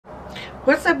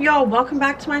What's up, y'all? Welcome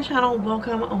back to my channel.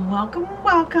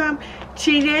 Welcome.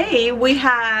 Today we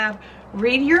have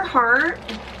Read Your Heart.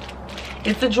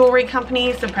 It's a jewelry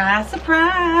company. Surprise.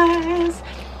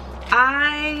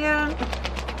 I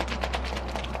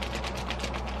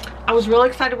was really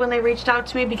excited when they reached out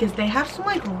to me because they have some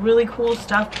like really cool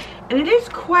stuff, and it is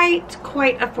quite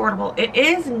affordable. It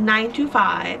is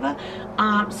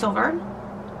 $925 silver,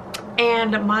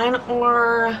 and mine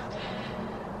are,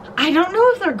 I don't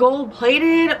know if they're gold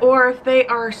plated or if they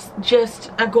are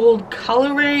just a gold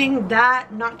coloring.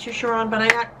 That not too sure on, but I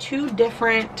got two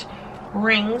different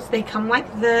rings. They come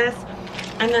like this,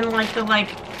 and then like the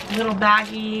little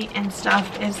baggie and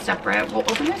stuff is separate. We'll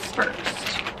open this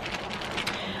first.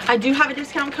 I do have a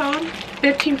discount code,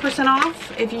 15%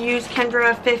 off if you use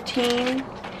Kendra15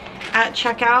 at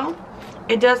checkout.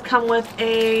 It does come with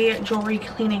a jewelry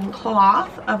cleaning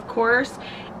cloth, of course,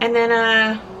 and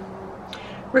then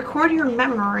record your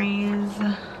memories.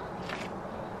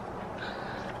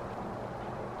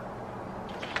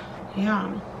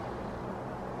 Yeah.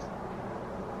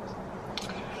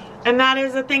 And that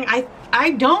is the thing.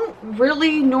 I don't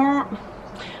really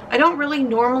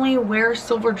normally wear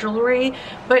silver jewelry,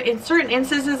 but in certain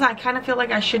instances I kind of feel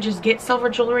like I should just get silver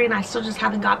jewelry, and I still just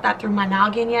haven't got that through my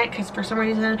noggin yet, because for some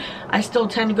reason I still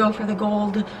tend to go for the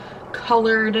gold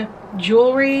colored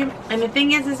jewelry. And the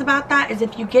thing is about that is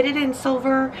if you get it in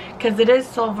silver, because it is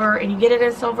silver, and you get it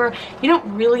in silver, you don't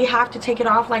really have to take it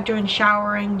off like during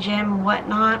showering, gym,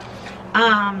 whatnot,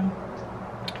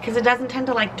 because it doesn't tend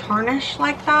to like tarnish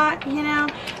like that, you know.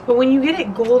 But when you get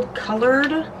it gold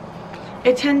colored,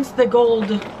 it tends, the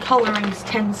gold colorings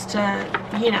tends to,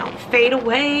 you know, fade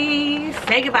away,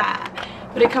 say goodbye.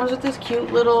 But it comes with this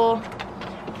cute little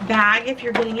bag if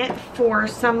you're getting it for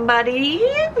somebody.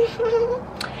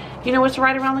 You know what's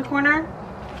right around the corner?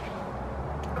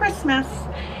 Christmas.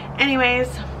 Anyways,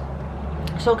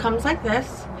 so it comes like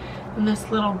this in this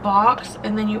little box,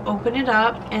 and then you open it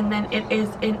up, and then it is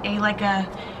in a like a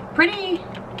pretty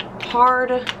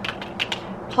hard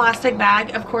plastic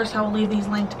bag. Of course, I will leave these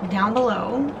linked down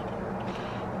below.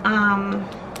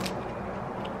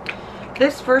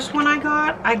 This first one I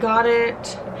got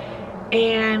it,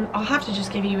 and I'll have to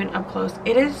just give you an up close.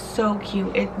 It is so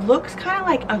cute. It looks kind of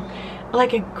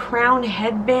like a crown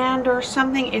headband or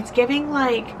something. It's giving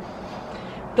like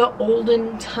the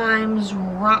olden times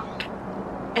rock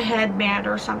headband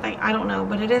or something. I don't know,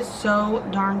 but it is so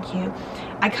darn cute.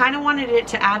 I kind of wanted it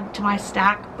to add to my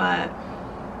stack, but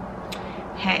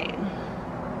hey,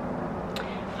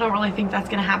 I don't really think that's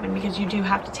gonna happen because you do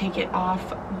have to take it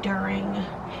off during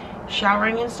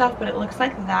showering and stuff. But it looks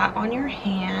like that on your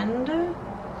hand.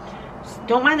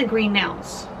 Don't mind the green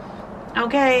nails,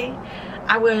 okay?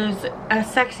 I was a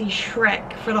sexy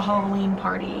Shrek for the Halloween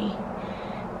party,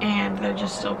 and they're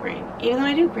just still green, even though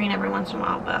I do green every once in a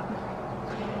while. But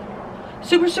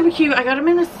super cute. I got them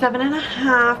in a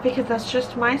 7.5 because that's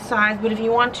just my size, but if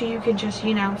you want to, you could just,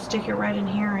 you know, stick it right in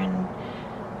here and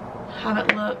have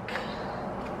it look.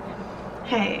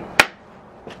 Hey,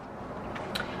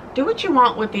 do what you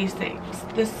want with these things.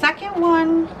 The second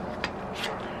one,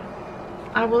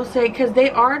 I will say, because they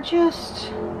are just,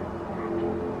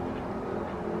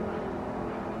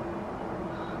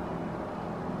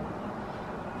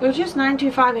 they're just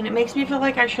 $925, and it makes me feel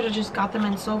like I should have just got them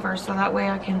in silver, so that way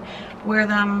I can wear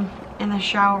them in the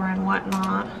shower and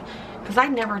whatnot. Because I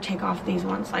never take off these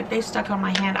ones. Like, they stuck on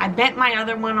my hand. I bent my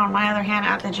other one on my other hand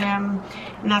at the gym,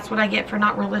 and that's what I get for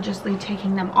not religiously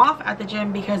taking them off at the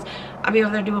gym, because I'll be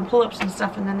over there doing pull-ups and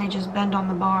stuff, and then they just bend on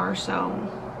the bar. So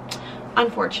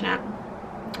unfortunate.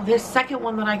 This second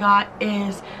one that I got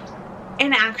is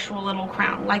an actual little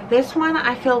crown. Like this one,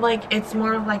 I feel like it's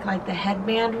more of like the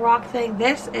headband rock thing.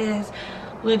 This is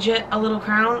legit a little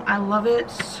crown. I love it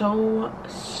so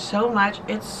much.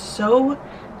 It's so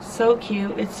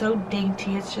cute. It's so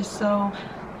dainty. It's just so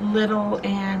little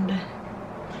and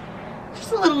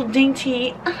just a little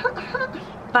dainty.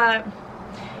 But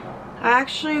I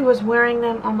actually was wearing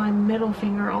them on my middle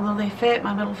finger, although they fit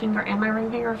my middle finger and my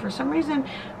ring finger. For some reason,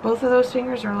 both of those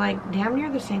fingers are like damn near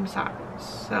the same size.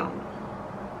 So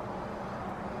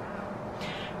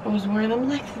I was wearing them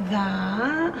like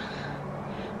that.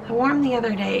 I wore them the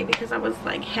other day because I was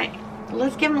like, hey,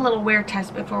 let's give them a little wear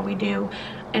test before we do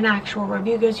an actual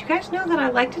review, because you guys know that I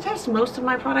like to test most of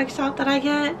my products out that I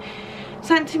get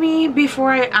sent to me before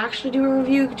I actually do a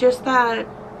review, just that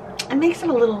it makes it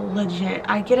a little legit.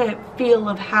 I get a feel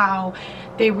of how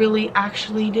they really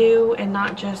actually do, and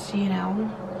not just, you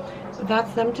know,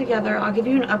 that's them together. I'll give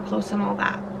you an up close and all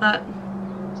that. But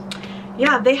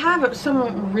yeah, they have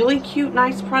some really cute,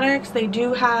 nice products. They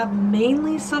do have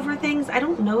mainly silver things. I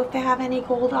don't know if they have any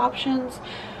gold options,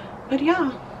 But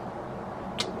yeah,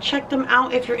 check them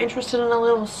out if you're interested in a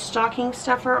little stocking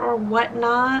stuffer or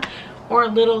whatnot, or a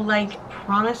little like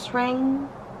promise ring.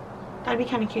 That'd be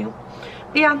kind of cute.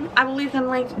 But yeah, I will leave them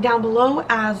linked down below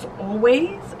as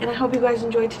always, and I hope you guys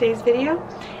enjoyed today's video,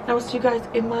 and I will see you guys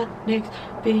in my next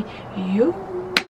video.